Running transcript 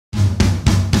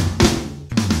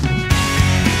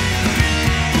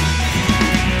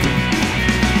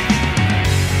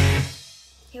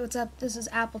What's up? This is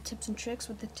Apple Tips and Tricks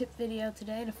with the tip video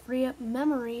today to free up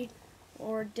memory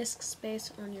or disk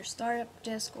space on your startup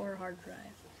disk or hard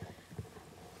drive.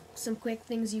 Some quick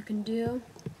things you can do: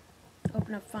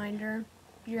 open up Finder,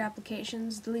 your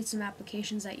applications, delete some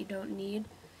applications that you don't need.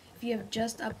 If you have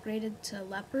just upgraded to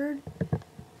Leopard,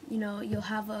 you'll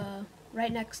have a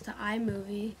right next to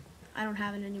iMovie. I don't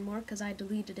have it anymore because I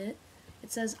deleted it.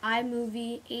 It says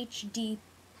iMovie HD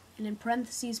and in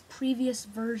parentheses previous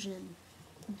version.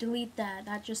 Delete that.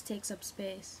 That just takes up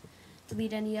space.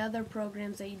 Delete any other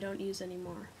programs that you don't use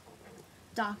anymore.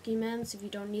 Documents, if you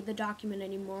don't need the document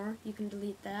anymore, you can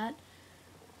delete that.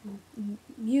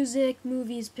 Music,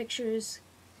 movies, pictures,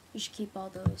 you should keep all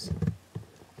those.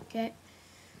 Okay?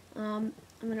 I'm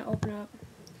going to open up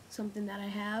something that I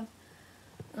have.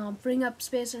 Freeing up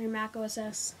space on your Mac OS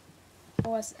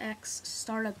X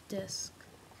startup disk.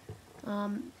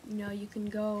 You can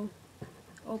go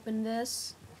open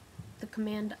this, the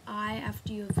command I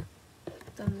after you've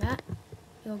done that.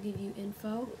 It'll give you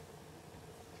info.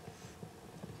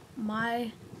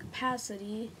 My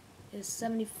capacity is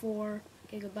 74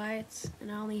 gigabytes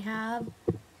and I only have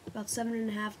about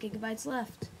 7.5 gigabytes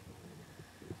left.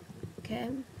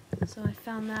 Okay, so I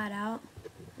found that out.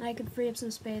 And I could free up some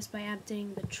space by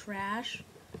emptying the trash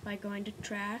by going to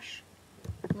trash,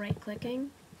 right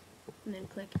clicking, and then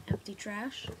click empty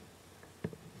trash.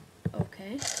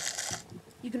 Okay.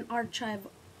 You can archive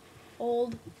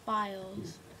old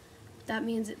files. That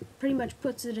means it pretty much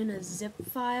puts it in a zip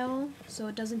file, so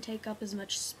it doesn't take up as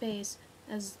much space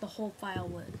as the whole file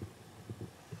would.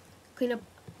 Clean up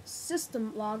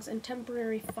system logs and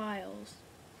temporary files.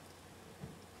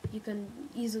 You can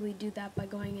easily do that by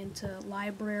going into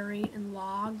library and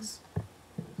logs.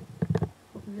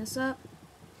 Open this up,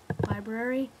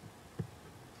 library,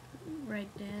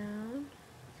 right down.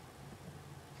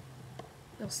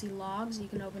 You'll see logs. You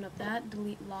can open up that,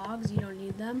 delete logs, you don't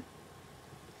need them.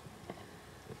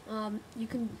 You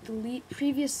can delete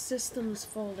previous systems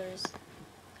folders.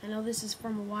 I know this is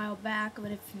from a while back, but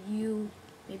if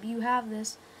maybe you have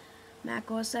this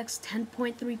Mac OS X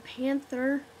 10.3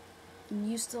 Panther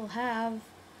and you still have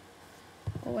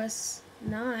OS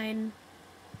 9,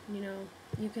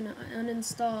 you can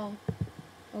uninstall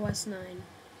OS 9.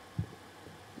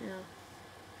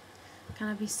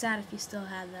 Kind of be sad if you still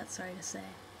have that, sorry to say.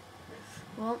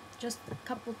 Well, just a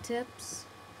couple tips.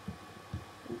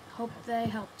 Hope they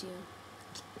helped you.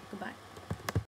 Goodbye.